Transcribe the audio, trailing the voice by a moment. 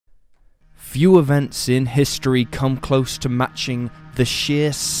Few events in history come close to matching the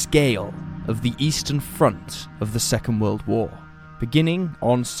sheer scale of the Eastern Front of the Second World War. Beginning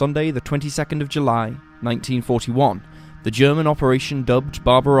on Sunday the 22nd of July, 1941, the German operation dubbed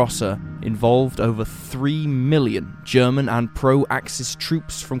Barbarossa involved over 3 million German and pro-Axis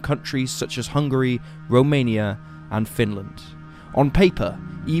troops from countries such as Hungary, Romania, and Finland. On paper,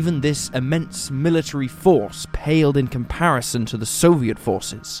 even this immense military force paled in comparison to the Soviet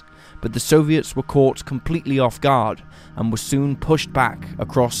forces, but the Soviets were caught completely off guard and were soon pushed back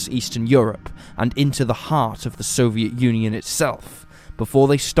across Eastern Europe and into the heart of the Soviet Union itself, before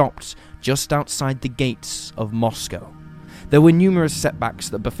they stopped just outside the gates of Moscow. There were numerous setbacks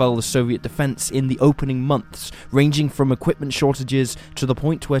that befell the Soviet defense in the opening months, ranging from equipment shortages to the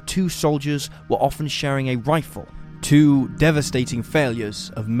point where two soldiers were often sharing a rifle, to devastating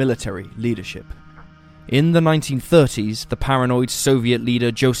failures of military leadership. In the 1930s, the paranoid Soviet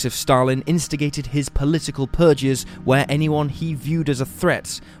leader Joseph Stalin instigated his political purges where anyone he viewed as a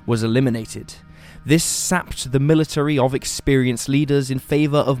threat was eliminated. This sapped the military of experienced leaders in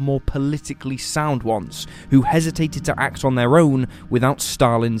favour of more politically sound ones, who hesitated to act on their own without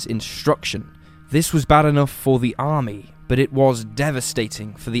Stalin's instruction. This was bad enough for the army, but it was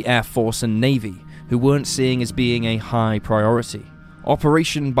devastating for the Air Force and Navy, who weren't seeing as being a high priority.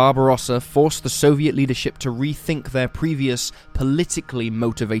 Operation Barbarossa forced the Soviet leadership to rethink their previous politically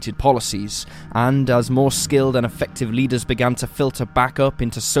motivated policies, and as more skilled and effective leaders began to filter back up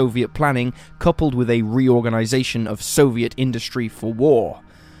into Soviet planning, coupled with a reorganization of Soviet industry for war,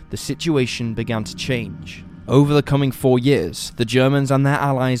 the situation began to change. Over the coming 4 years, the Germans and their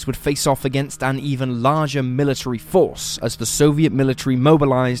allies would face off against an even larger military force as the Soviet military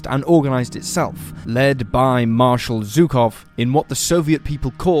mobilized and organized itself, led by Marshal Zhukov, in what the Soviet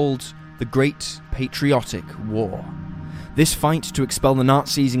people called the Great Patriotic War. This fight to expel the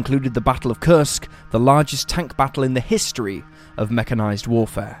Nazis included the Battle of Kursk, the largest tank battle in the history of mechanized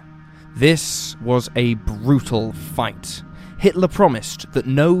warfare. This was a brutal fight. Hitler promised that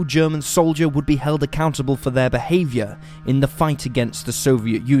no German soldier would be held accountable for their behaviour in the fight against the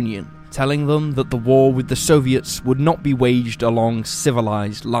Soviet Union, telling them that the war with the Soviets would not be waged along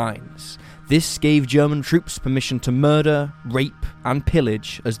civilized lines. This gave German troops permission to murder, rape, and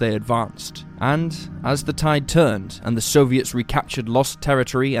pillage as they advanced. And as the tide turned and the Soviets recaptured lost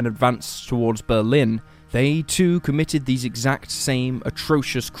territory and advanced towards Berlin, they too committed these exact same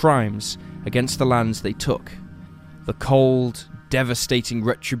atrocious crimes against the lands they took. The cold, devastating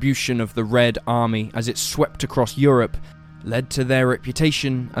retribution of the Red Army as it swept across Europe led to their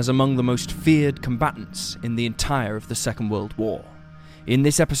reputation as among the most feared combatants in the entire of the Second World War. In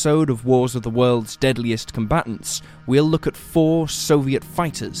this episode of Wars of the World's Deadliest Combatants, we'll look at 4 Soviet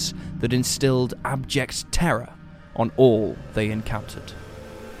fighters that instilled abject terror on all they encountered.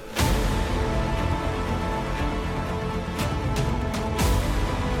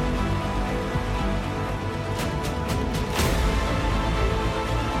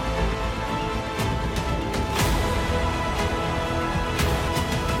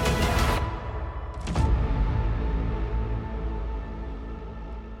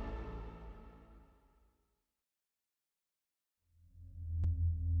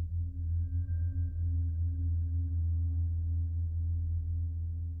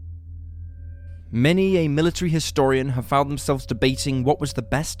 Many a military historian have found themselves debating what was the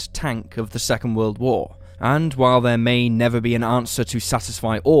best tank of the Second World War, and while there may never be an answer to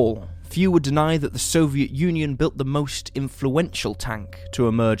satisfy all, few would deny that the Soviet Union built the most influential tank to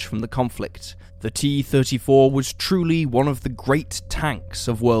emerge from the conflict. The T-34 was truly one of the great tanks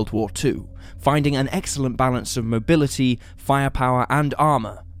of World War II, finding an excellent balance of mobility, firepower, and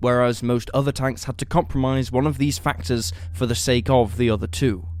armour, whereas most other tanks had to compromise one of these factors for the sake of the other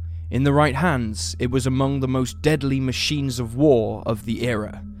two. In the right hands, it was among the most deadly machines of war of the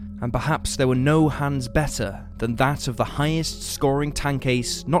era, and perhaps there were no hands better than that of the highest scoring tank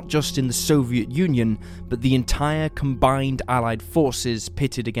ace not just in the Soviet Union, but the entire combined Allied forces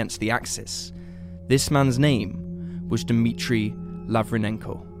pitted against the Axis. This man's name was Dmitry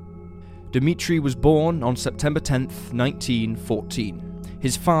Lavrinenko. Dmitry was born on September 10th, 1914.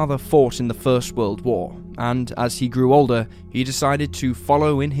 His father fought in the First World War, and as he grew older, he decided to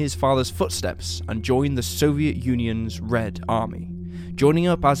follow in his father's footsteps and join the Soviet Union's Red Army. Joining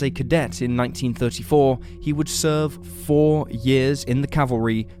up as a cadet in 1934, he would serve 4 years in the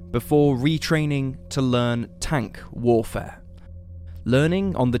cavalry before retraining to learn tank warfare.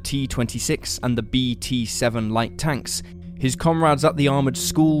 Learning on the T-26 and the BT-7 light tanks, his comrades at the armoured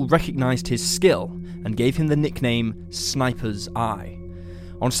school recognised his skill and gave him the nickname Sniper's Eye.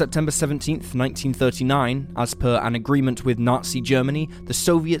 On September 17, 1939, as per an agreement with Nazi Germany, the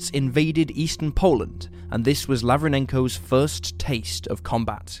Soviets invaded eastern Poland, and this was Lavrenenko's first taste of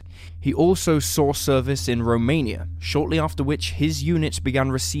combat. He also saw service in Romania, shortly after which his unit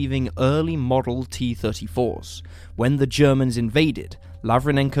began receiving early model T-34s. When the Germans invaded,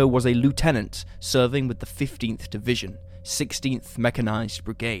 Lavrenenko was a lieutenant serving with the 15th Division, 16th Mechanized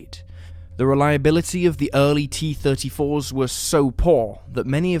Brigade. The reliability of the early T-34s was so poor that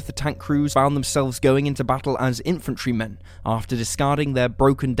many of the tank crews found themselves going into battle as infantrymen after discarding their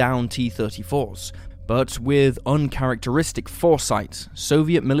broken-down T-34s. But with uncharacteristic foresight,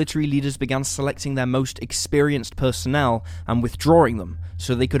 Soviet military leaders began selecting their most experienced personnel and withdrawing them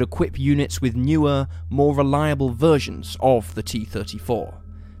so they could equip units with newer, more reliable versions of the T-34.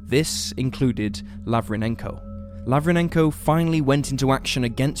 This included Lavrenenko. Lavrenenko finally went into action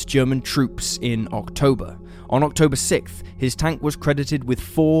against German troops in October. On October 6th, his tank was credited with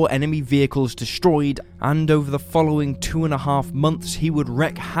 4 enemy vehicles destroyed, and over the following 2.5 months he would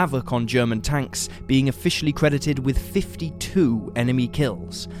wreak havoc on German tanks, being officially credited with 52 enemy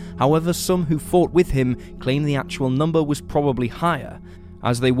kills. However, some who fought with him claim the actual number was probably higher,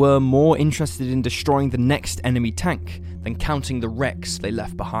 as they were more interested in destroying the next enemy tank than counting the wrecks they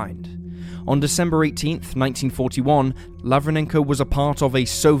left behind. On December 18, 1941, Lavrenenko was a part of a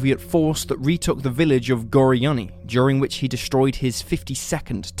Soviet force that retook the village of Goroyony, during which he destroyed his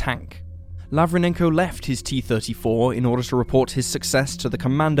 52nd tank. Lavrenenko left his T-34 in order to report his success to the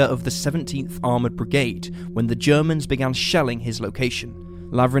commander of the 17th Armoured Brigade when the Germans began shelling his location.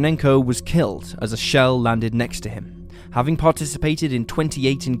 Lavrenenko was killed as a shell landed next to him. Having participated in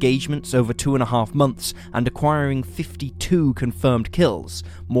 28 engagements over 2.5 months and acquiring 52 confirmed kills,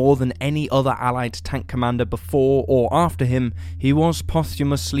 more than any other Allied tank commander before or after him, he was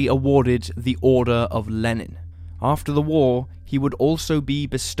posthumously awarded the Order of Lenin. After the war, he would also be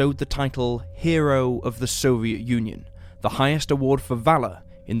bestowed the title Hero of the Soviet Union, the highest award for valor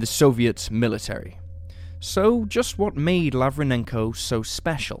in the Soviet military. So, just what made Lavrenenko so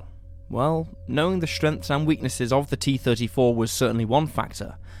special? Well, knowing the strengths and weaknesses of the T-34 was certainly one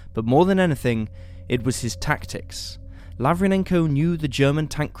factor, but more than anything, it was his tactics. Lavrenenko knew the German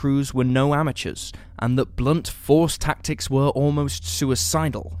tank crews were no amateurs, and that blunt force tactics were almost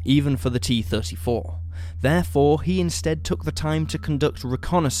suicidal, even for the T-34. Therefore, he instead took the time to conduct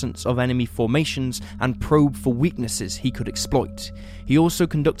reconnaissance of enemy formations and probe for weaknesses he could exploit. He also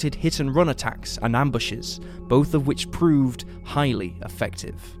conducted hit-and-run attacks and ambushes, both of which proved highly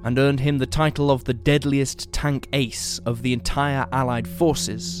effective, and earned him the title of the deadliest tank ace of the entire Allied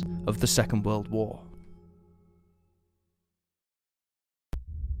forces of the Second World War.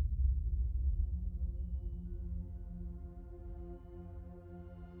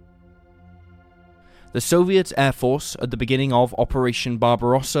 The Soviet Air Force at the beginning of Operation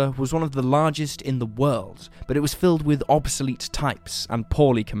Barbarossa was one of the largest in the world, but it was filled with obsolete types and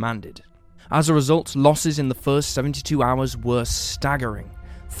poorly commanded. As a result, losses in the first 72 hours were staggering.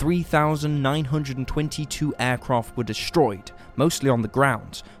 3,922 aircraft were destroyed, mostly on the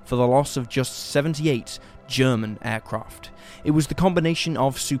ground, for the loss of just 78 German aircraft. It was the combination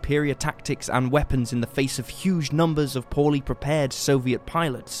of superior tactics and weapons in the face of huge numbers of poorly prepared Soviet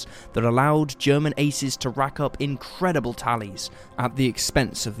pilots that allowed German aces to rack up incredible tallies at the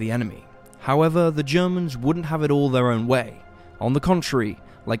expense of the enemy. However, the Germans wouldn't have it all their own way. On the contrary,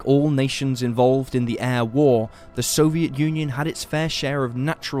 like all nations involved in the air war, the Soviet Union had its fair share of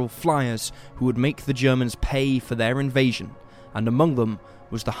natural flyers who would make the Germans pay for their invasion, and among them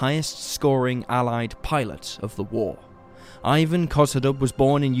was the highest-scoring Allied pilot of the war. Ivan Kozhedub was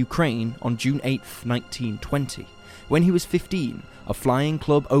born in Ukraine on June 8, 1920. When he was 15, a flying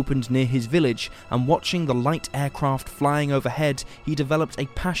club opened near his village, and watching the light aircraft flying overhead, he developed a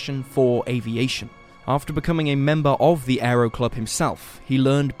passion for aviation. After becoming a member of the Aero Club himself, he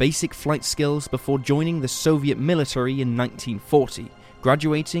learned basic flight skills before joining the Soviet military in 1940,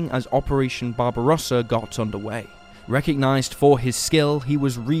 graduating as Operation Barbarossa got underway. Recognized for his skill, he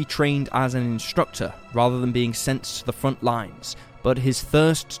was retrained as an instructor rather than being sent to the front lines, but his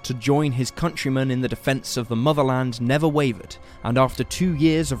thirst to join his countrymen in the defense of the motherland never wavered, and after 2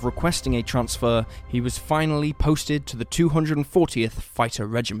 years of requesting a transfer, he was finally posted to the 240th Fighter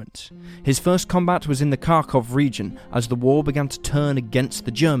Regiment. His first combat was in the Kharkov region as the war began to turn against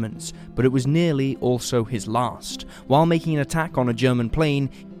the Germans, but it was nearly also his last. While making an attack on a German plane,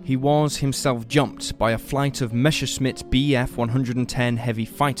 he was himself jumped by a flight of Messerschmitt Bf-110 heavy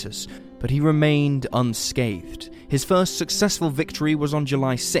fighters, but he remained unscathed. His first successful victory was on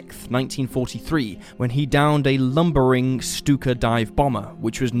July 6, 1943, when he downed a lumbering Stuka dive bomber,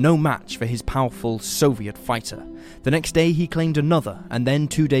 which was no match for his powerful Soviet fighter. The next day he claimed another, and then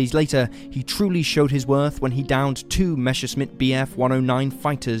 2 days later he truly showed his worth when he downed 2 Messerschmitt Bf-109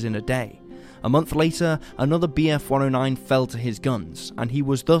 fighters in a day. A month later, another Bf-109 fell to his guns, and he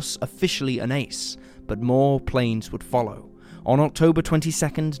was thus officially an ace, but more planes would follow. On October 22,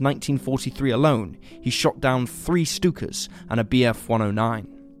 1943 alone, he shot down 3 Stukas and a Bf-109.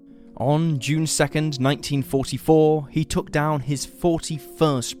 On June 2, 1944, he took down his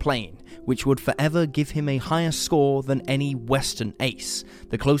 41st plane, which would forever give him a higher score than any Western ace,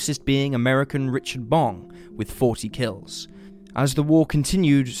 the closest being American Richard Bong, with 40 kills. As the war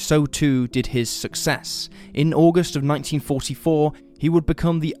continued, so too did his success. In August of 1944, he would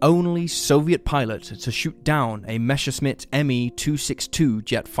become the only Soviet pilot to shoot down a Messerschmitt Me-262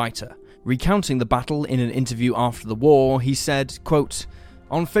 jet fighter. Recounting the battle in an interview after the war, he said, quote,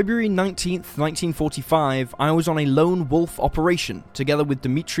 "On February 19, 1945, I was on a lone wolf operation together with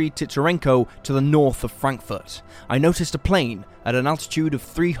Dmitry Titarenko to the north of Frankfurt. I noticed a plane at an altitude of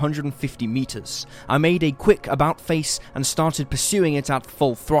 350 meters. I made a quick about-face and started pursuing it at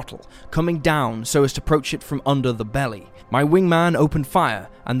full throttle, coming down so as to approach it from under the belly. My wingman opened fire,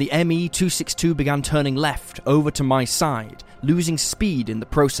 and the Me-262 began turning left over to my side, losing speed in the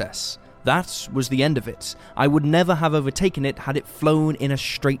process. That was the end of it. I would never have overtaken it had it flown in a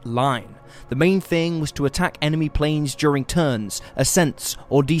straight line. The main thing was to attack enemy planes during turns, ascents,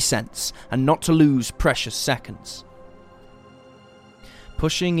 or descents, and not to lose precious seconds."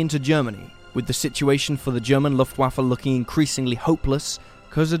 Pushing into Germany, with the situation for the German Luftwaffe looking increasingly hopeless,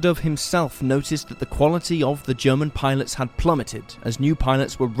 Kozadov himself noticed that the quality of the German pilots had plummeted as new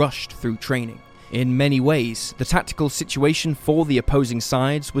pilots were rushed through training. In many ways, the tactical situation for the opposing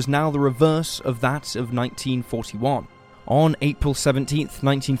sides was now the reverse of that of 1941. On April 17,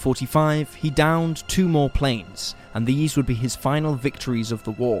 1945, he downed 2 more planes, and these would be his final victories of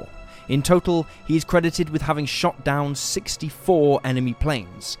the war. In total, he is credited with having shot down 64 enemy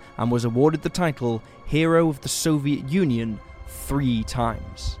planes, and was awarded the title Hero of the Soviet Union 3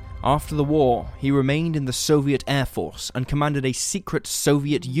 times. After the war, he remained in the Soviet Air Force and commanded a secret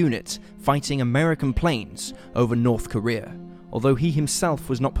Soviet unit fighting American planes over North Korea, although he himself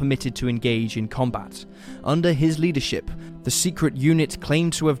was not permitted to engage in combat. Under his leadership, the secret unit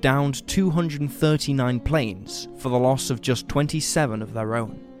claimed to have downed 239 planes for the loss of just 27 of their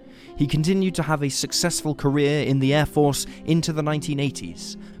own. He continued to have a successful career in the Air Force into the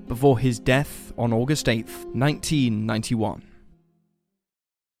 1980s, before his death on August 8, 1991.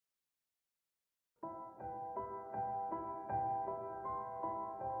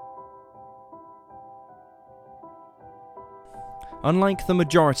 Unlike the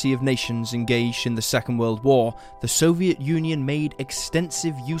majority of nations engaged in the Second World War, the Soviet Union made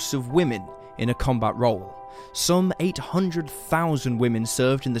extensive use of women in a combat role. Some 800,000 women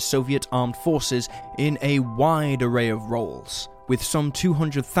served in the Soviet armed forces in a wide array of roles, with some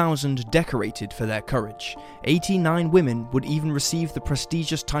 200,000 decorated for their courage. 89 women would even receive the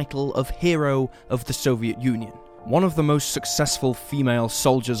prestigious title of Hero of the Soviet Union. One of the most successful female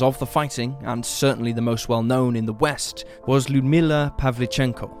soldiers of the fighting, and certainly the most well-known in the West, was Lyudmila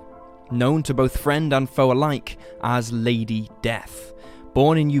Pavlichenko, known to both friend and foe alike as Lady Death.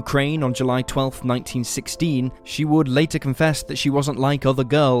 Born in Ukraine on July 12, 1916, she would later confess that she wasn't like other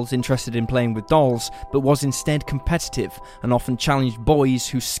girls interested in playing with dolls, but was instead competitive and often challenged boys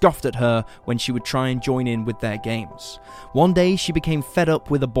who scoffed at her when she would try and join in with their games. One day she became fed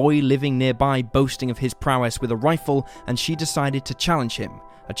up with a boy living nearby boasting of his prowess with a rifle, and she decided to challenge him,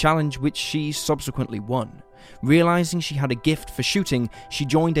 a challenge which she subsequently won. Realizing she had a gift for shooting, she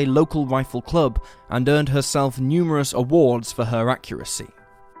joined a local rifle club and earned herself numerous awards for her accuracy.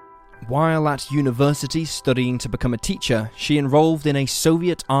 While at university studying to become a teacher, she enrolled in a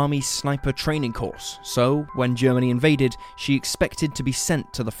Soviet Army sniper training course, so when Germany invaded, she expected to be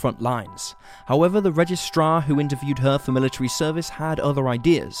sent to the front lines. However, the registrar who interviewed her for military service had other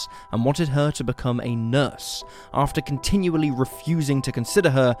ideas and wanted her to become a nurse. After continually refusing to consider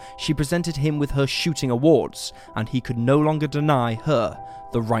her, she presented him with her shooting awards, and he could no longer deny her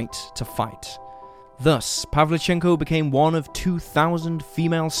the right to fight. Thus, Pavlichenko became one of 2,000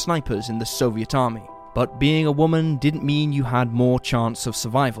 female snipers in the Soviet army. But being a woman didn't mean you had more chance of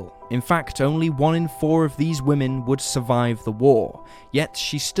survival. In fact, only 1 in 4 of these women would survive the war, yet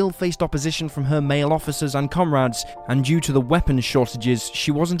she still faced opposition from her male officers and comrades, and due to the weapons shortages,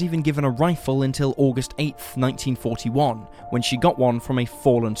 she wasn't even given a rifle until August 8th, 1941, when she got one from a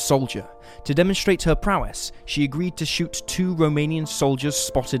fallen soldier. To demonstrate her prowess, she agreed to shoot 2 Romanian soldiers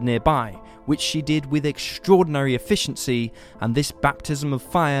spotted nearby, which she did with extraordinary efficiency, and this baptism of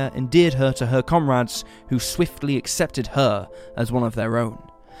fire endeared her to her comrades, who swiftly accepted her as one of their own.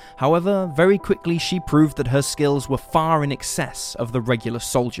 However, very quickly she proved that her skills were far in excess of the regular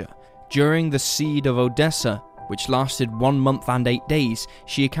soldier. During the siege of Odessa, which lasted 1 month and 8 days,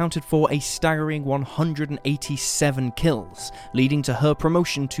 she accounted for a staggering 187 kills, leading to her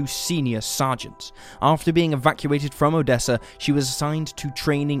promotion to senior sergeant. After being evacuated from Odessa, she was assigned to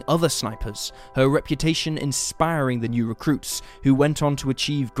training other snipers, her reputation inspiring the new recruits, who went on to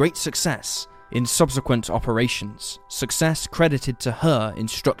achieve great success in subsequent operations, success credited to her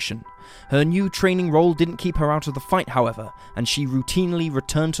instruction. Her new training role didn't keep her out of the fight, however, and she routinely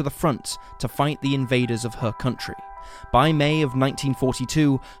returned to the front to fight the invaders of her country. By May of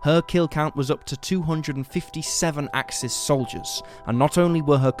 1942, her kill count was up to 257 Axis soldiers, and not only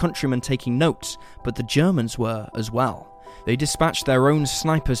were her countrymen taking note, but the Germans were as well. They dispatched their own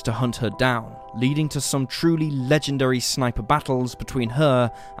snipers to hunt her down, leading to some truly legendary sniper battles between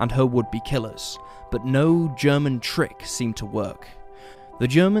her and her would-be killers. But no German trick seemed to work. The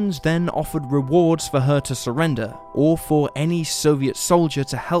Germans then offered rewards for her to surrender, or for any Soviet soldier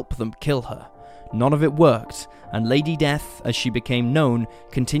to help them kill her. None of it worked, and Lady Death, as she became known,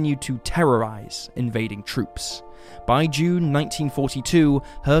 continued to terrorize invading troops. By June 1942,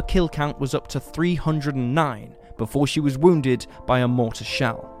 her kill count was up to 309, before she was wounded by a mortar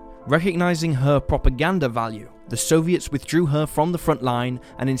shell. Recognizing her propaganda value, the Soviets withdrew her from the front line,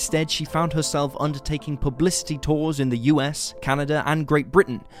 and instead she found herself undertaking publicity tours in the US, Canada, and Great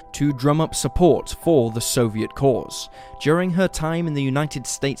Britain to drum up support for the Soviet cause. During her time in the United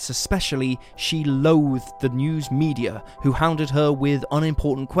States especially, she loathed the news media, who hounded her with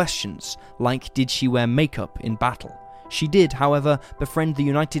unimportant questions, like did she wear makeup in battle. She did, however, befriend the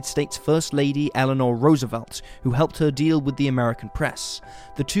United States First Lady Eleanor Roosevelt, who helped her deal with the American press.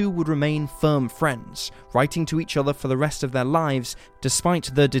 The two would remain firm friends, writing to each other for the rest of their lives,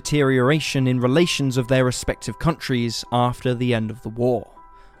 despite the deterioration in relations of their respective countries after the end of the war.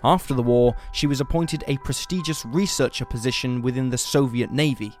 After the war, she was appointed a prestigious researcher position within the Soviet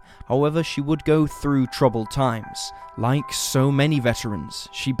Navy. However, she would go through troubled times. Like so many veterans,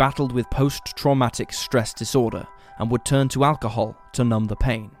 she battled with post-traumatic stress disorder, and would turn to alcohol to numb the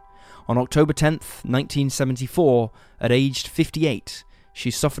pain. On October 10th, 1974, at aged 58, she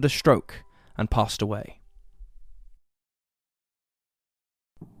suffered a stroke and passed away.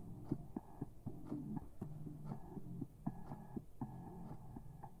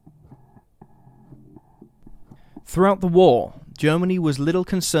 Throughout the war, Germany was little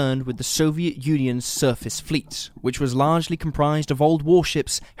concerned with the Soviet Union's surface fleet, which was largely comprised of old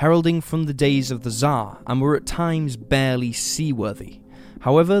warships heralding from the days of the Tsar and were at times barely seaworthy.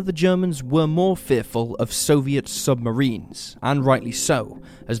 However, the Germans were more fearful of Soviet submarines, and rightly so,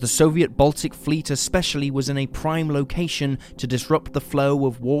 as the Soviet Baltic Fleet especially was in a prime location to disrupt the flow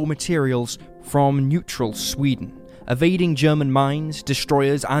of war materials from neutral Sweden. Evading German mines,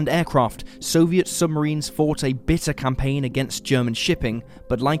 destroyers, and aircraft, Soviet submarines fought a bitter campaign against German shipping,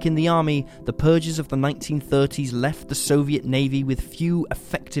 but like in the army, the purges of the 1930s left the Soviet Navy with few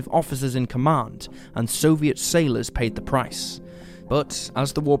effective officers in command, and Soviet sailors paid the price. But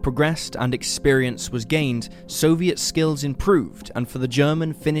as the war progressed and experience was gained, Soviet skills improved, and for the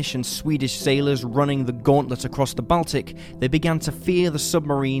German, Finnish, and Swedish sailors running the gauntlet across the Baltic, they began to fear the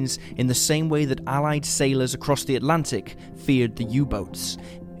submarines in the same way that Allied sailors across the Atlantic feared the U-boats.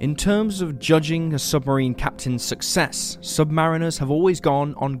 In terms of judging a submarine captain's success, submariners have always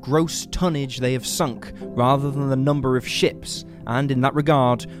gone on gross tonnage they have sunk, rather than the number of ships, and in that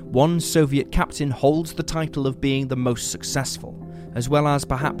regard, one Soviet captain holds the title of being the most successful, as well as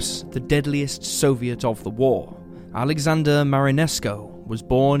perhaps the deadliest Soviet of the war. Alexander Marinesko was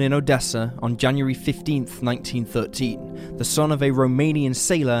born in Odessa on January 15, 1913, the son of a Romanian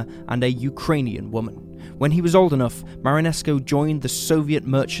sailor and a Ukrainian woman. When he was old enough, Marinesko joined the Soviet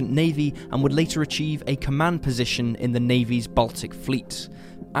Merchant Navy and would later achieve a command position in the Navy's Baltic Fleet.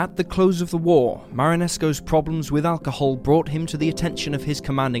 At the close of the war, Marinesko's problems with alcohol brought him to the attention of his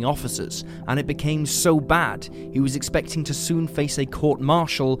commanding officers, and it became so bad he was expecting to soon face a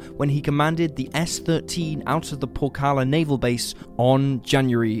court-martial when he commanded the S-13 out of the Porkala naval base on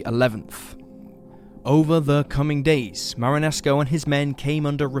January 11th. Over the coming days, Marinesco and his men came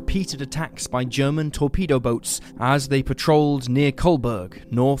under repeated attacks by German torpedo boats as they patrolled near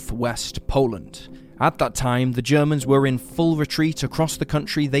Kolberg, northwest Poland. At that time, the Germans were in full retreat across the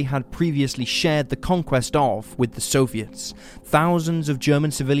country they had previously shared the conquest of with the Soviets. Thousands of German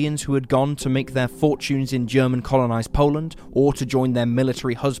civilians who had gone to make their fortunes in German-colonized Poland or to join their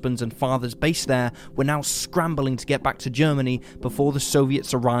military husbands and fathers based there were now scrambling to get back to Germany before the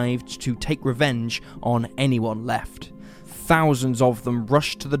Soviets arrived to take revenge on anyone left. Thousands of them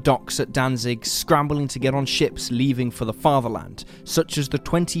rushed to the docks at Danzig, scrambling to get on ships leaving for the fatherland, such as the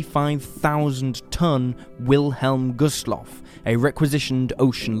 25,000-ton Wilhelm Gustloff, a requisitioned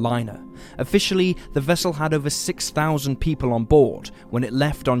ocean liner. Officially, the vessel had over 6,000 people on board when it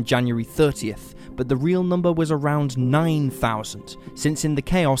left on January 30th, but the real number was around 9,000, since in the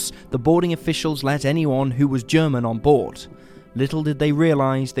chaos, the boarding officials let anyone who was German on board. Little did they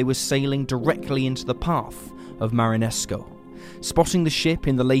realize they were sailing directly into the path of Marinesco. Spotting the ship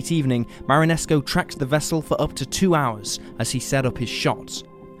in the late evening, Marinesco tracked the vessel for up to 2 hours as he set up his shots.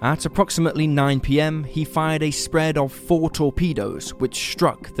 At approximately 9 p.m, he fired a spread of 4 torpedoes which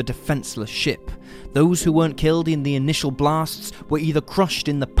struck the defenseless ship. Those who weren't killed in the initial blasts were either crushed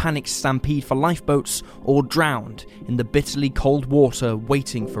in the panicked stampede for lifeboats or drowned in the bitterly cold water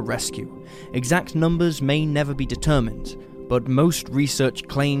waiting for rescue. Exact numbers may never be determined, but most research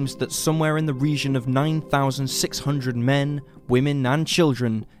claims that somewhere in the region of 9,600 men, women and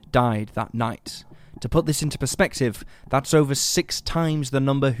children died that night. To put this into perspective, that's over 6 times the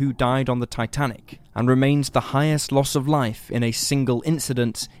number who died on the Titanic, and remains the highest loss of life in a single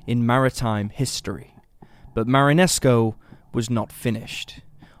incident in maritime history. But Marinesco was not finished.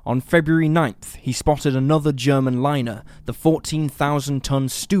 On February 9th, he spotted another German liner, the 14,000-ton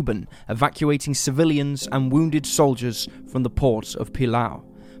Steuben, evacuating civilians and wounded soldiers from the port of Pillau.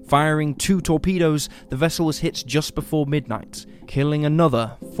 Firing 2 torpedoes, the vessel was hit just before midnight, killing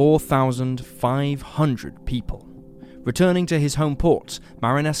another 4,500 people. Returning to his home port,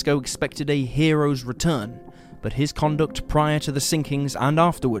 Marinesco expected a hero's return, but his conduct prior to the sinkings and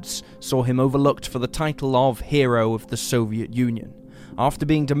afterwards saw him overlooked for the title of Hero of the Soviet Union. After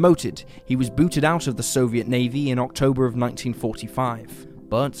being demoted, he was booted out of the Soviet Navy in October of 1945.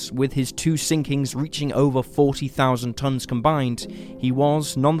 But with his 2 sinkings reaching over 40,000 tons combined, he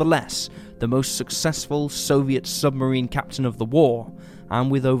was, nonetheless, the most successful Soviet submarine captain of the war, and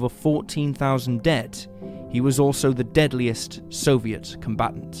with over 14,000 dead, he was also the deadliest Soviet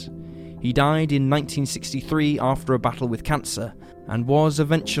combatant. He died in 1963 after a battle with cancer, and was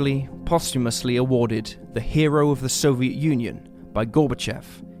eventually posthumously awarded the Hero of the Soviet Union by Gorbachev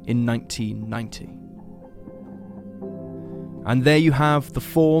in 1990. And there you have the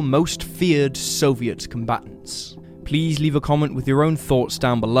 4 most feared Soviet combatants. Please leave a comment with your own thoughts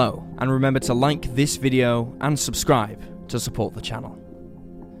down below, and remember to like this video and subscribe to support the channel.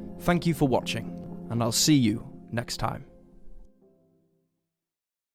 Thank you for watching, and I'll see you next time.